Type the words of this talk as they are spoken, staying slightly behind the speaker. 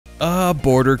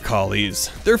Border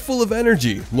Collies. They're full of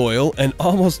energy, loyal, and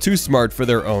almost too smart for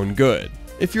their own good.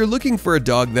 If you're looking for a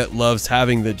dog that loves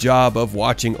having the job of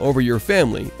watching over your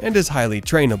family and is highly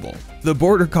trainable, the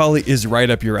Border Collie is right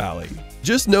up your alley.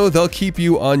 Just know they'll keep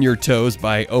you on your toes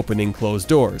by opening closed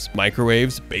doors,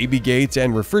 microwaves, baby gates,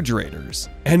 and refrigerators,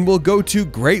 and will go to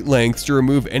great lengths to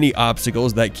remove any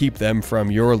obstacles that keep them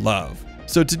from your love.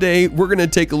 So today, we're going to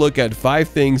take a look at 5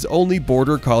 things only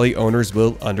Border Collie owners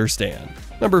will understand.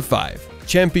 Number 5.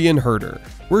 Champion Herder.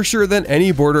 We're sure that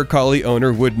any Border Collie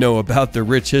owner would know about the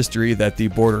rich history that the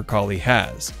Border Collie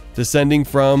has, descending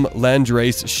from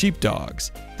landrace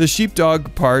sheepdogs. The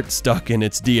sheepdog part stuck in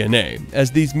its DNA,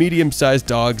 as these medium-sized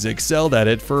dogs excelled at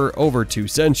it for over 2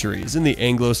 centuries in the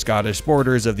Anglo-Scottish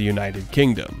borders of the United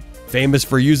Kingdom. Famous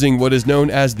for using what is known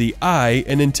as the eye,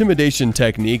 an intimidation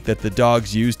technique that the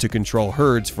dogs used to control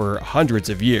herds for hundreds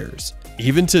of years.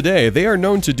 Even today, they are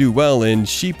known to do well in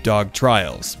sheepdog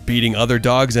trials, beating other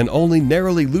dogs and only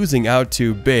narrowly losing out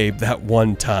to Babe that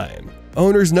one time.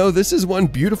 Owners know this is one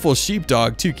beautiful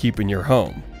sheepdog to keep in your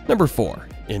home. Number 4.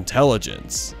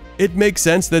 Intelligence. It makes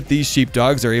sense that these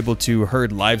sheepdogs are able to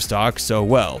herd livestock so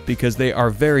well because they are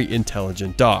very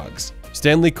intelligent dogs.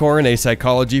 Stanley Coren, a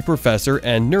psychology professor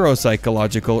and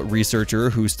neuropsychological researcher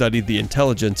who studied the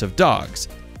intelligence of dogs,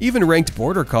 even ranked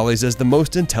Border Collies as the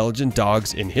most intelligent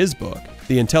dogs in his book,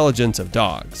 The Intelligence of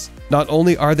Dogs. Not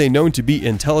only are they known to be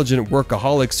intelligent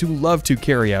workaholics who love to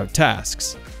carry out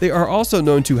tasks, they are also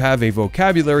known to have a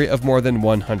vocabulary of more than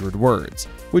 100 words,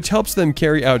 which helps them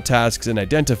carry out tasks and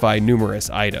identify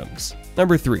numerous items.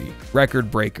 Number 3.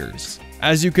 Record breakers.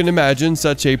 As you can imagine,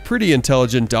 such a pretty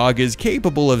intelligent dog is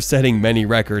capable of setting many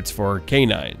records for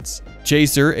canines.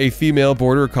 Chaser, a female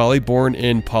Border Collie born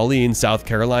in Pauline, South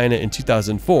Carolina in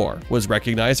 2004, was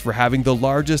recognized for having the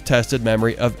largest tested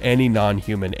memory of any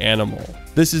non-human animal.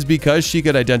 This is because she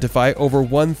could identify over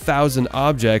 1,000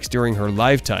 objects during her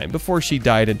lifetime before she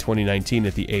died in 2019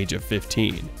 at the age of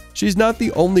 15. She's not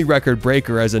the only record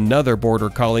breaker, as another Border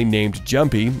Collie named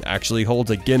Jumpy actually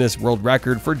holds a Guinness World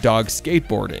Record for dog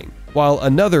skateboarding, while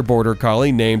another Border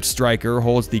Collie named Striker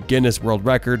holds the Guinness World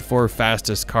Record for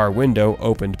fastest car window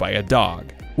opened by a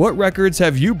dog. What records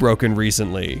have you broken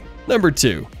recently? Number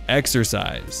 2.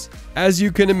 Exercise. As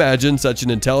you can imagine, such an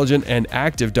intelligent and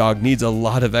active dog needs a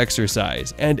lot of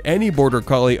exercise, and any Border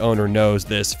Collie owner knows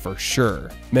this for sure.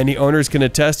 Many owners can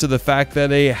attest to the fact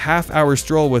that a half-hour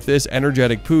stroll with this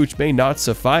energetic pooch may not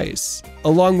suffice.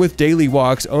 Along with daily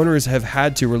walks, owners have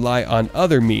had to rely on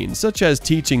other means, such as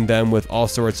teaching them with all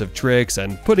sorts of tricks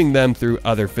and putting them through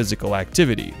other physical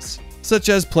activities, such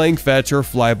as playing fetch or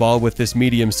flyball with this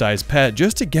medium-sized pet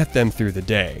just to get them through the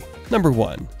day. Number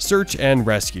 1. Search and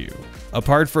rescue.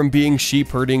 Apart from being sheep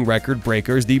herding record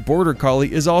breakers, the Border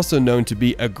Collie is also known to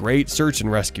be a great search and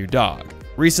rescue dog.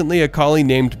 Recently, a collie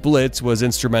named Blitz was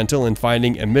instrumental in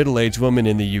finding a middle-aged woman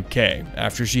in the UK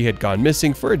after she had gone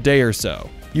missing for a day or so,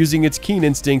 using its keen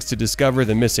instincts to discover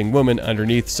the missing woman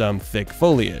underneath some thick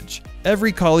foliage.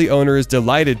 Every collie owner is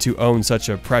delighted to own such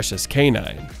a precious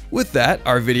canine. With that,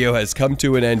 our video has come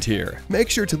to an end here. Make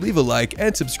sure to leave a like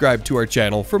and subscribe to our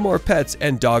channel for more pets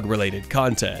and dog-related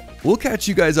content. We'll catch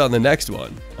you guys on the next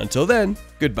one. Until then,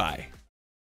 goodbye.